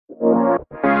Hey,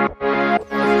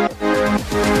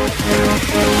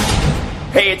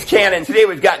 it's Cannon. Today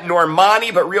we've got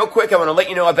Normani, but real quick, I want to let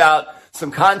you know about some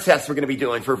contests we're going to be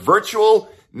doing for virtual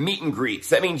meet and greets.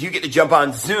 That means you get to jump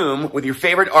on Zoom with your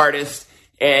favorite artist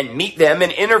and meet them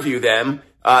and interview them.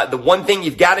 The one thing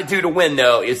you've got to do to win,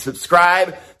 though, is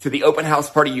subscribe to the Open House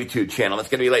Party YouTube channel. That's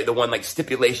going to be like the one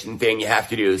stipulation thing you have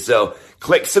to do. So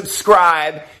click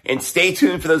subscribe and stay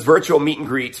tuned for those virtual meet and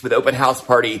greets with Open House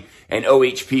Party and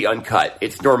OHP Uncut.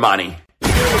 It's Normani. The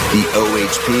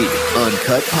OHP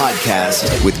Uncut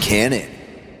Podcast with Cannon.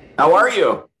 How are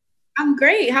you? I'm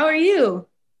great. How are you?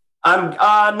 I'm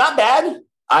not bad.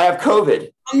 I have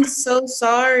COVID. I'm so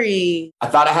sorry. I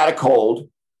thought I had a cold,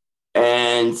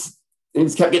 and it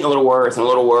just kept getting a little worse and a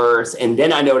little worse. And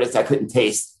then I noticed I couldn't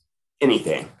taste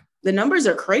anything. The numbers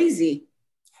are crazy.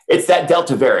 It's that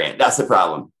Delta variant. That's the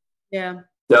problem. Yeah.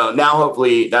 So now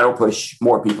hopefully that'll push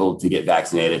more people to get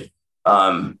vaccinated.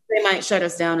 They might shut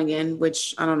us down again,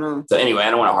 which I don't know. So anyway, I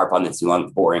don't want to harp on this too long.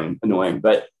 It's boring, annoying,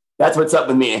 but that's what's up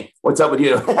with me. What's up with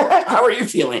you? How are you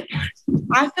feeling?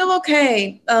 I feel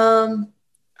okay.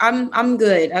 I'm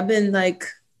good. I've been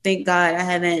thank God I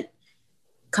haven't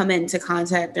come into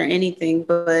contact or anything,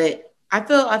 but I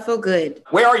feel good.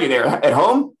 Where are you there? At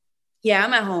home? Yeah,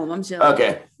 I'm at home. I'm chilling.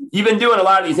 Okay. You've been doing a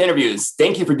lot of these interviews.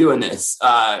 Thank you for doing this.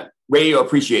 Radio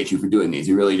appreciates you for doing these.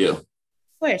 You really do. Of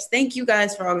course. Thank you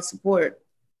guys for all the support.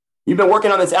 You've been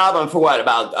working on this album for what,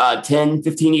 about 10,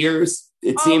 15 years?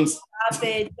 It seems. Stop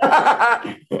it.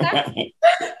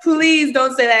 Please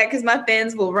don't say that because my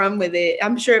fans will run with it.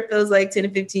 I'm sure it feels like 10 to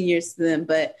 15 years to them,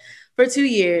 but for 2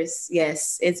 years,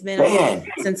 yes, it's been a while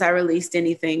since I released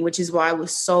anything, which is why I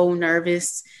was so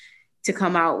nervous to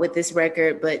come out with this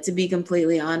record. But to be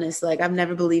completely honest, I've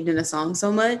never believed in a song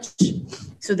so much.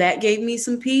 So that gave me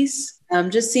some peace.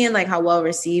 Just seeing how well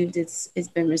received it's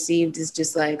been received is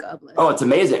just a blessing. Oh, it's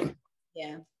amazing.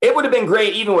 Yeah. It would have been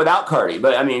great even without Cardi,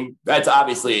 but I mean, that's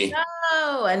obviously.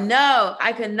 No,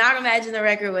 I could not imagine the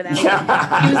record without her. She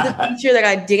was the feature that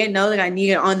I didn't know that I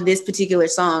needed on this particular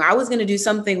song. I was going to do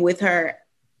something with her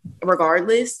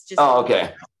regardless. Just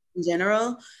okay. In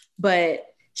general, but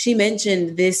she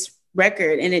mentioned this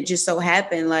record and it just so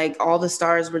happened all the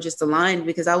stars were just aligned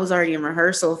because I was already in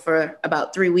rehearsal for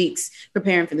about 3 weeks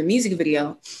preparing for the music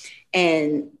video,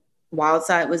 and Wild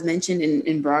Side was mentioned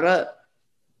and brought up,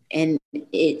 and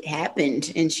it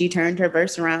happened, and she turned her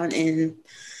verse around in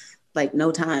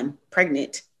no time,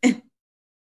 pregnant.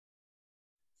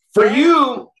 For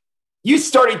you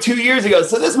started 2 years ago,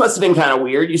 so this must have been kind of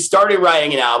weird. You started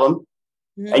writing an album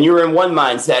and you were in one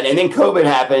mindset, and then COVID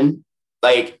happened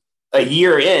a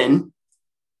year in,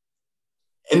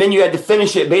 and then you had to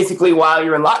finish it basically while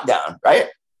you're in lockdown, right?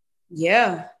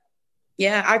 Yeah.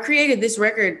 I created this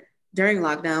record during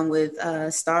lockdown with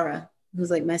Stara,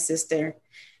 who's my sister.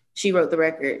 She wrote the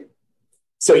record.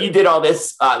 So you did all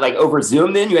this over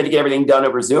Zoom then? You had to get everything done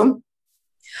over Zoom?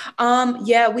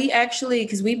 Yeah, we actually,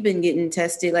 because we've been getting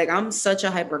tested. I'm such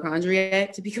a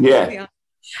hypochondriac, to be completely honest.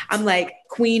 I'm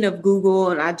queen of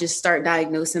Google, and I just start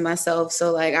diagnosing myself.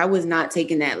 So I was not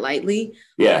taking that lightly.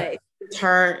 Yeah. It's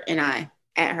her and I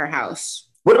at her house.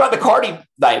 What about the Cardi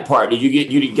part?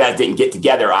 You guys didn't get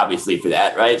together obviously for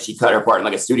that, right? She cut her part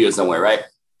in a studio somewhere, right?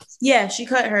 Yeah, she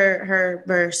cut her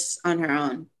verse on her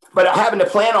own. But having to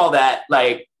plan all that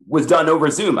was done over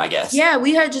Zoom, I guess. Yeah,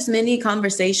 we had just many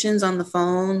conversations on the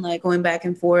phone, going back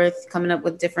and forth, coming up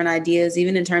with different ideas,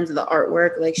 even in terms of the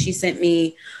artwork. She sent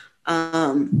me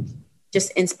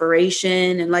just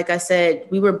inspiration. And like I said,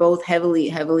 we were both heavily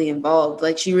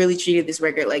involved. She really treated this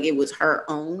record like it was her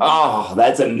own. Oh,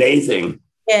 that's amazing.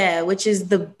 Yeah, which is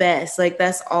the best.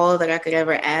 That's all that I could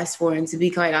ever ask for. And to be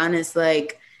quite honest,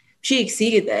 she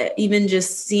exceeded that. Even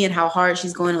just seeing how hard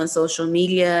she's going on social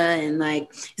media, and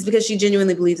it's because she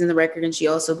genuinely believes in the record, and she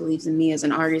also believes in me as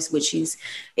an artist, which she's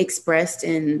expressed.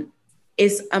 And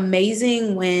it's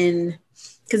amazing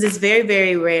because it's very,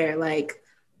 very rare.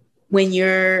 When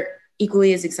you're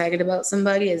equally as excited about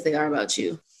somebody as they are about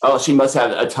you. Oh, she must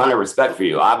have a ton of respect for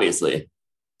you, obviously.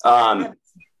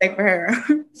 Respect for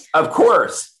her. Of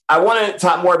course. I want to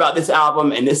talk more about this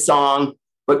album and this song,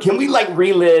 but can we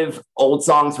relive old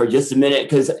songs for just a minute?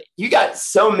 Because you got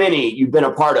so many you've been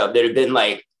a part of that have been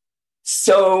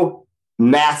so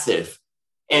massive.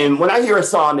 And when I hear a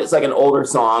song that's an older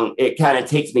song, it kind of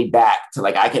takes me back to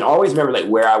I can always remember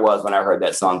where I was when I heard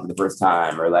that song for the first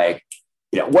time, or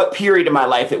what period of my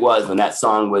life it was when that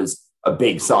song was a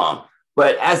big song.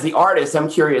 But as the artist, I'm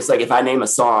curious, if I name a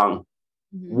song,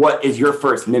 what is your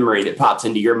first memory that pops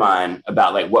into your mind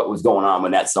about what was going on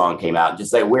when that song came out?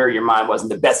 Just where your mind was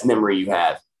and the best memory you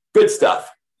have. Good stuff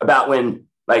about when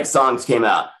songs came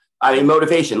out. I mean,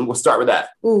 Motivation. We'll start with that.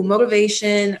 Ooh,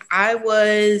 Motivation. I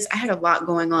had a lot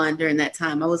going on during that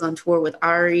time. I was on tour with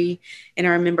Ari, and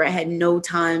I remember I had no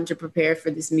time to prepare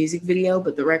for this music video,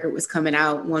 but the record was coming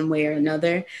out one way or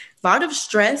another. A lot of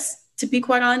stress, to be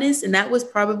quite honest. And that was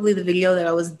probably the video that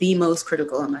I was the most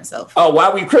critical of myself. Oh, why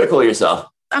were you critical of yourself?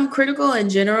 I'm critical in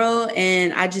general,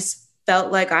 and I just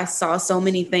felt like I saw so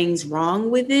many things wrong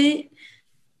with it.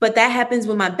 But that happens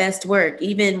with my best work.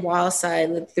 Even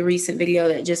Wildside, like the recent video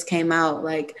that just came out,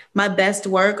 like my best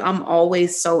work, I'm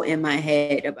always so in my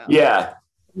head about. Yeah.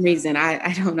 Reason.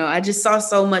 I don't know. I just saw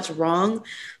so much wrong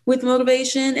with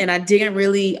Motivation, and I didn't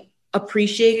really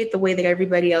appreciate it the way that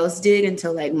everybody else did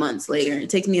until like months later. It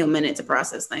takes me a minute to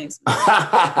process things.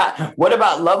 What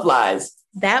about Love Lies?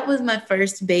 That was my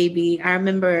first baby. I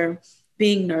remember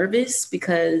being nervous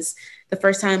because the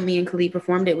first time me and Khalid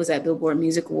performed it was at Billboard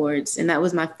Music Awards. And that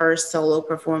was my first solo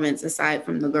performance aside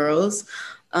from the girls.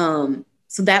 So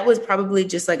that was probably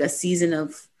just like a season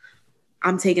of,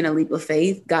 I'm taking a leap of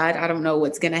faith. God, I don't know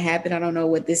what's going to happen. I don't know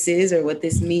what this is or what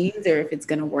this means or if it's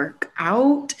going to work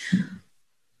out,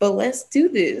 but let's do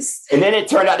this. And then it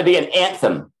turned out to be an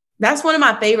anthem. That's one of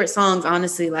my favorite songs,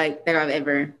 honestly, like that I've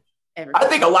ever. I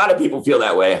think a lot of people feel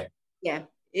that way. Yeah.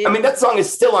 I mean, that song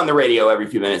is still on the radio every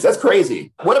few minutes. That's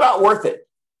crazy. What about Worth It?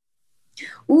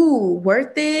 Ooh,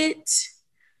 Worth It.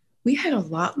 We had a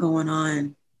lot going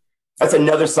on. That's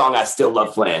another song I still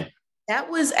love playing. That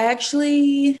was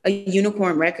actually a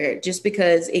unicorn record just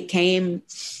because it came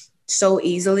so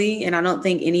easily. And I don't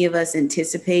think any of us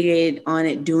anticipated on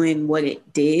it doing what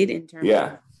it did in terms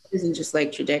of it isn't just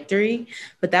like trajectory.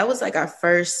 But that was like our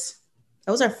first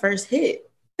hit.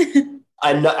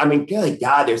 I mean, good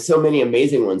God, there's so many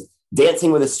amazing ones.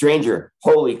 Dancing with a Stranger.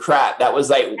 Holy crap. That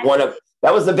was like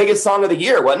that was the biggest song of the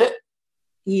year, wasn't it?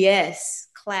 Yes.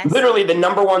 Classic. Literally the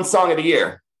number one song of the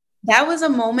year. That was a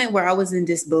moment where I was in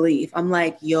disbelief. I'm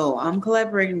like, yo, I'm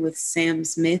collaborating with Sam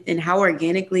Smith, and how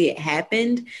organically it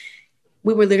happened.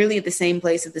 We were literally at the same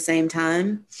place at the same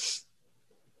time.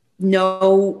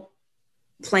 No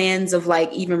plans of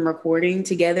like even recording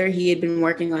together. He had been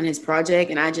working on his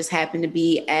project, and I just happened to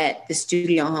be at the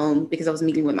studio home because I was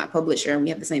meeting with my publisher, and we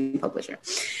have the same publisher.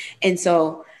 And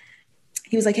so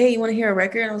he was like, hey, you want to hear a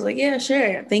record? And I was like, yeah,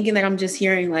 sure. Thinking that I'm just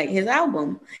hearing like his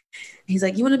album. He's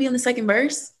like, you want to be on the second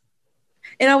verse?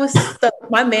 And I was stuck.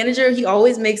 My manager, he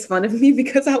always makes fun of me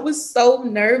because I was so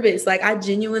nervous. Like I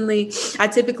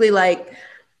typically like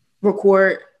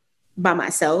record by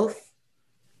myself.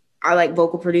 I like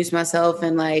vocal produce myself,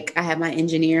 and like I have my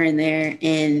engineer in there,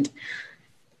 and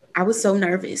I was so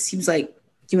nervous. He was like, do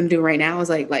you want to do it right now? I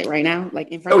was like right now, like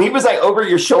in front of he was like over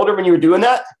your shoulder when you were doing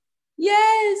that?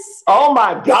 Yes. Oh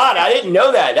my God. I didn't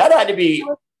know that. That had to be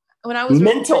when I was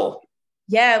mental.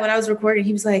 When I was recording,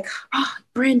 he was like, oh,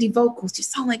 Brandy vocals, you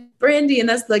sound like Brandy. And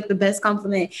that's like the best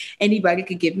compliment anybody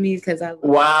could give me because I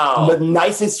wow. The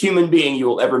nicest human being you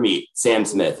will ever meet, Sam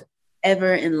Smith.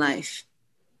 Ever in life.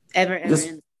 Ever.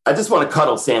 I just want to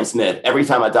cuddle Sam Smith every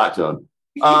time I talk to him.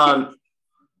 How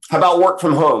about Work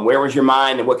From Home? Where was your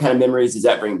mind and what kind of memories does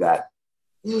that bring back?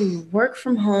 Work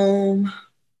From Home.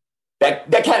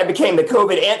 That kind of became the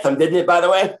COVID anthem, didn't it, by the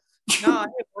way? No,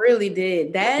 it really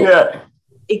did. That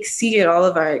exceeded all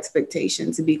of our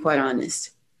expectations, to be quite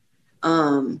honest.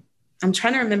 I'm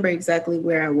trying to remember exactly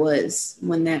where I was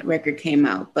when that record came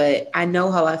out, but I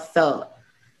know how I felt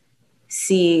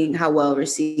seeing how well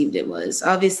received it was.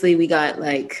 Obviously, we got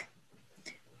like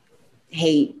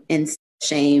hate and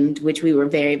shamed, which we were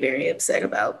very, very upset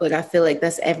about. But I feel like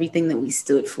that's everything that we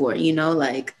stood for, you know,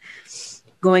 like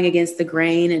going against the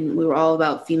grain, and we were all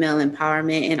about female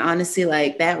empowerment. And honestly,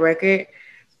 like that record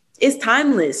is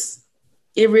timeless.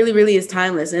 It really, really is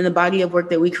timeless. And the body of work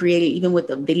that we created, even with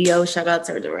the video, shout out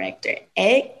to our director,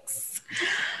 X.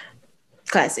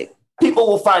 Classic. People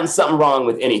will find something wrong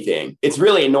with anything. It's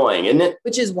really annoying, isn't it?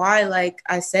 Which is why, like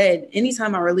I said,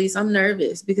 anytime I release, I'm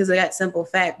nervous because of that simple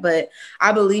fact. But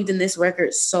I believed in this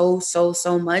record so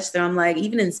much that I'm like,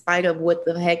 even in spite of what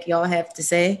the heck y'all have to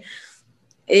say,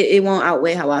 it won't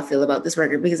outweigh how I feel about this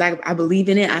record because I believe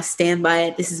in it. I stand by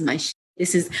it. This is my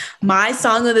This is my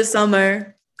song of the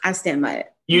summer. I stand by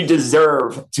it. You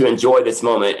deserve to enjoy this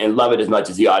moment and love it as much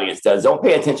as the audience does. Don't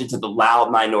pay attention to the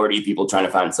loud minority of people trying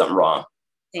to find something wrong.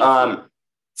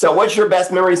 So what's your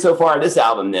best memory so far of this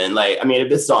album then? Of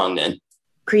this song then?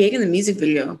 Creating the music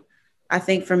video, I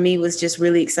think for me was just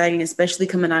really exciting, especially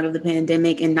coming out of the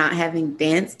pandemic and not having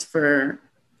danced for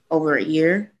over a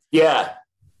year. Yeah.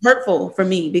 Hurtful for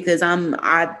me because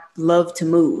I love to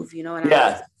move, you know, and I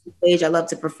love to stage, I love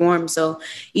to perform. So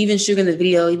even shooting the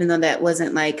video, even though that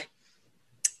wasn't like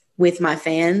with my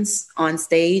fans on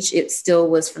stage, it still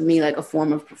was for me like a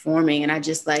form of performing. And I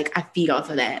just like, I feed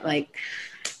off of that. Like,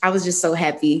 I was just so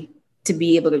happy to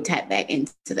be able to tap back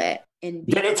into that. And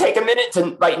did it take a minute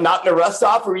to like knock the rust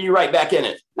off, or were you right back in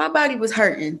it? My body was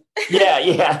hurting. Yeah.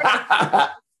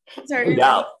 It was hurting.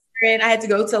 No. And I had to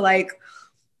go to like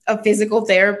a physical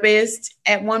therapist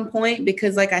at one point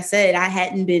because, like I said, I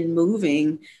hadn't been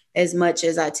moving as much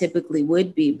as I typically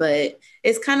would be. But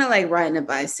it's kind of like riding a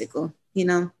bicycle, you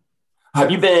know?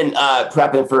 Have you been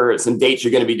prepping for some dates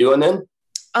you're going to be doing then?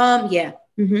 Yeah.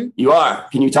 Mm-hmm. You are.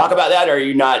 Can you talk about that, or are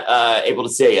you not able to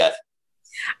say yet?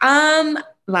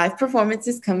 Live performance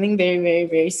is coming very, very,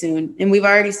 very soon. And we've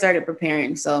already started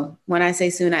preparing. So when I say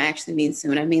soon, I actually mean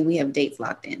soon. I mean, we have dates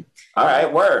locked in. All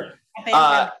right, word.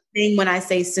 When I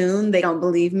say soon, they don't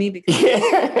believe me because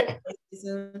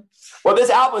soon. Well, this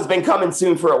album's been coming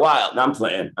soon for a while. No, I'm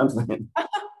playing.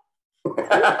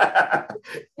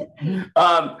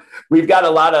 We've got a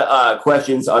lot of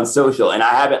questions on social, and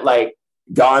I haven't like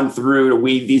gone through to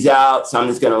weed these out. So I'm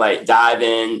just going to like dive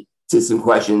in to some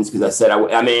questions because I said,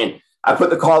 I mean, I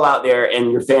put the call out there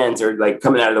and your fans are like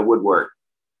coming out of the woodwork.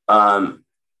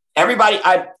 Everybody,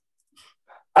 I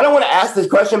don't want to ask this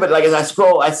question, but like as I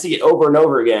scroll, I see it over and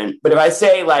over again. But if I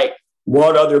say like,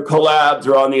 what other collabs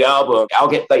are on the album, I'll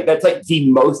get like, that's like the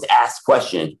most asked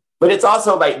question, but it's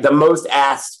also like the most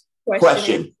asked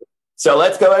question. So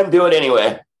let's go ahead and do it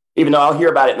anyway, even though I'll hear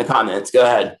about it in the comments. Go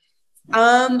ahead.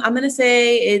 I'm going to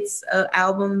say it's an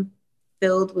album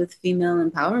filled with female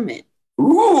empowerment.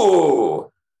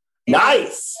 Ooh.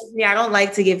 Nice. Yeah, I don't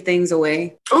like to give things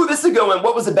away. Oh, this is a good one.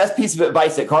 What was the best piece of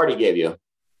advice that Cardi gave you?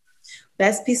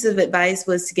 Best piece of advice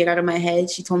was to get out of my head.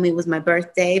 She told me it was my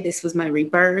birthday. This was my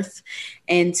rebirth.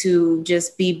 And to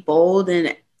just be bold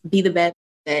and be the best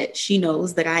that she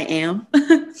knows that I am.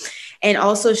 And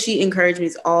also she encouraged me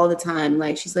all the time.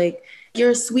 Like, she's like, you're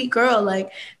a sweet girl.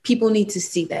 Like, people need to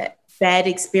see that. Bad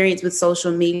experience with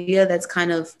social media that's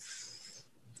kind of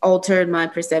altered my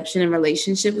perception and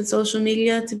relationship with social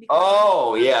media.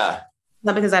 Yeah.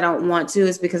 Not because I don't want to,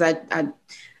 it's because I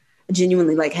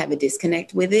genuinely like have a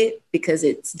disconnect with it because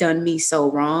it's done me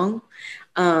so wrong.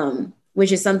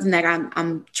 Which is something that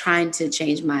I'm trying to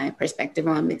change my perspective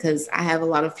on because I have a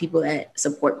lot of people that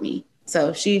support me.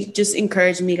 So she just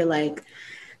encouraged me to like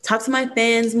talk to my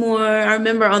fans more. I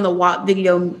remember on the WAP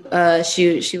video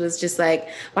shoot, she was just like,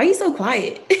 why are you so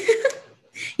quiet?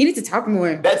 You need to talk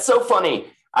more. That's so funny.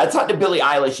 I talked to Billie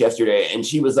Eilish yesterday and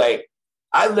she was like,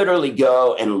 I literally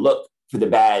go and look for the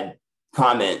bad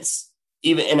comments,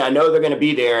 and I know they're going to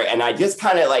be there. And I just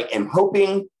kind of like am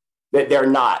hoping that they're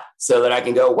not, so that I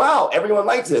can go, wow, everyone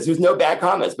likes this. There's no bad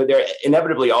comments, but there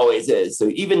inevitably always is. So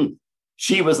even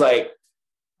she was like,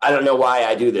 I don't know why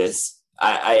I do this.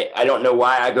 I don't know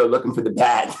why I go looking for the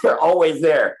bad. They're always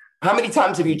there. How many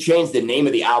times have you changed the name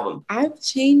of the album? I've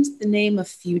changed the name a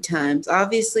few times.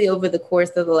 Obviously, over the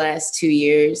course of the last 2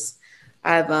 years,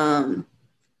 I've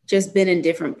just been in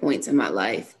different points in my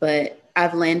life, but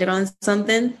I've landed on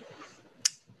something.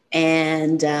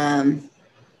 And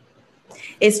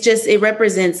it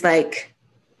represents like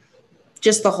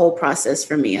just the whole process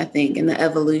for me, I think, and the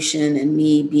evolution and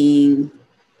me being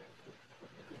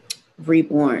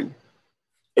reborn.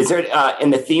 Is there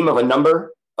in the theme of a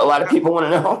number? A lot of people want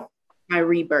to know. My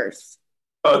rebirth.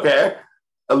 Okay.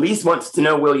 Elise wants to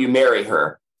know, will you marry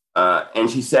her? And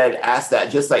she said, ask that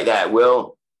just like that.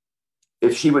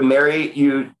 If she would marry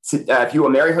you, if you will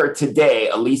marry her today,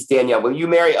 Elise Danielle, will you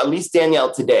marry Elise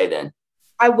Danielle today then?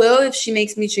 I will if she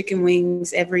makes me chicken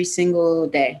wings every single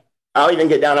day. I'll even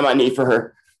get down on my knee for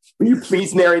her. Will you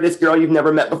please marry this girl you've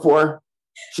never met before?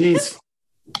 She's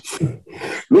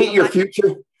meet your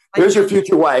future. Here's your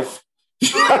future wife. Hey,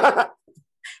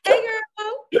 girl.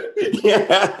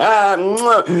 Yeah.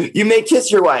 You may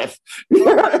kiss your wife.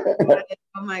 Oh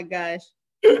my gosh.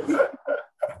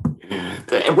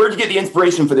 And where'd you get the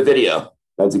inspiration for the video?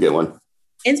 That's a good one.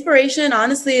 Inspiration,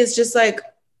 honestly, is just like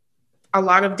a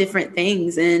lot of different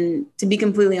things. And to be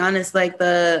completely honest, like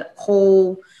the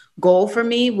whole goal for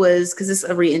me was because it's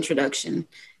a reintroduction.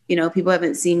 You know, people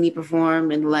haven't seen me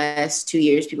perform in the last 2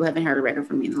 years. People haven't heard a record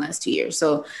from me in the last 2 years.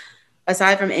 So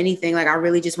aside from anything, like I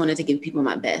really just wanted to give people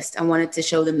my best. I wanted to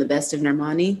show them the best of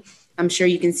Normani. I'm sure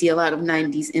you can see a lot of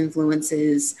 90s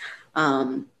influences,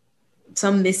 some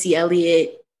Missy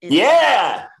Elliott.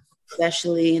 Yeah.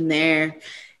 Especially in there.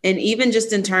 And even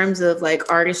just in terms of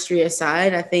like artistry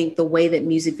aside, I think the way that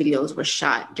music videos were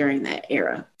shot during that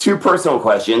era. 2 personal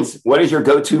questions. What is your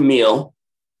go-to meal?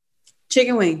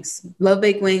 Chicken wings. Love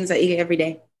baked wings. I eat it every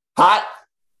day. Hot?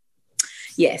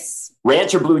 Yes.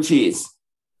 Ranch or blue cheese?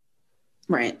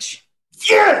 Ranch.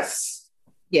 Yes!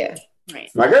 Yeah. Right.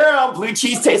 My girl, blue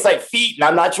cheese tastes like feet, and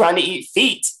I'm not trying to eat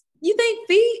feet. You think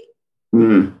feet?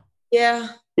 Mm. Yeah.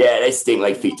 Yeah, they stink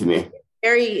like feet to me.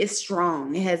 It's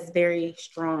strong. It has very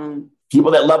strong.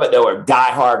 People that love it, though, are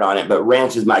die hard on it, but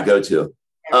ranch is my go-to.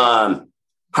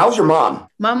 How's your mom?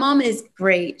 My mom is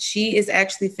great. She is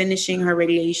actually finishing her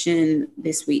radiation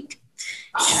this week.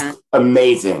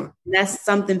 Amazing. That's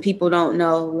something people don't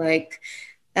know. Like,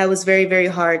 that was very, very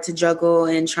hard to juggle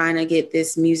and trying to get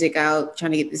this music out,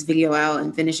 trying to get this video out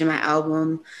and finishing my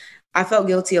album. I felt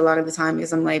guilty a lot of the time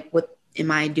because I'm like, what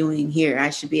am I doing here?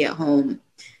 I should be at home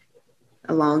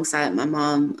alongside my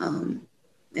mom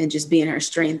and just being her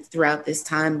strength throughout this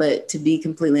time. But to be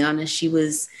completely honest, she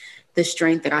was the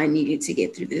strength that I needed to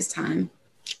get through this time.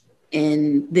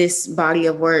 And this body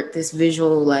of work, this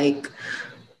visual, like,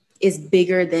 is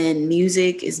bigger than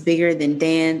music, is bigger than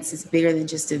dance, it's bigger than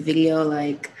just a video.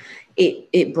 Like,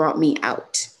 it brought me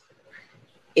out.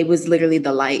 It was literally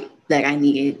the light that I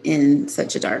needed in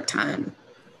such a dark time.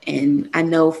 And I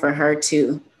know for her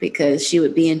too, because she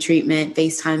would be in treatment,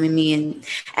 FaceTiming me and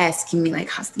asking me like,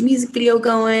 how's the music video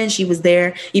going? She was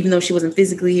there, even though she wasn't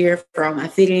physically here for all my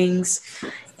fittings.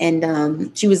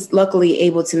 And she was luckily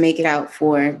able to make it out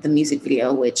for the music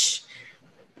video, which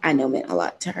I know meant a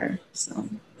lot to her.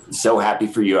 So happy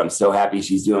for you. I'm so happy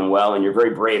she's doing well. And you're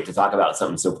very brave to talk about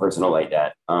something so personal like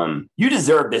that. You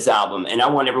deserve this album. And I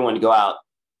want everyone to go out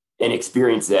and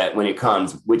experience that when it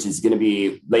comes, which is going to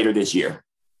be later this year.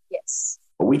 Yes.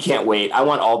 But we can't wait. I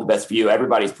want all the best for you.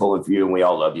 Everybody's pulling for you and we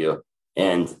all love you.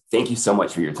 And thank you so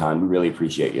much for your time. We really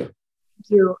appreciate you. Thank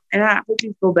you. And I hope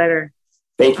you feel better.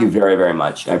 Thank you very, very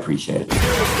much. I appreciate it.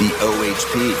 The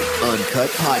OHP Uncut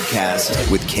Podcast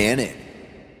with Cannon.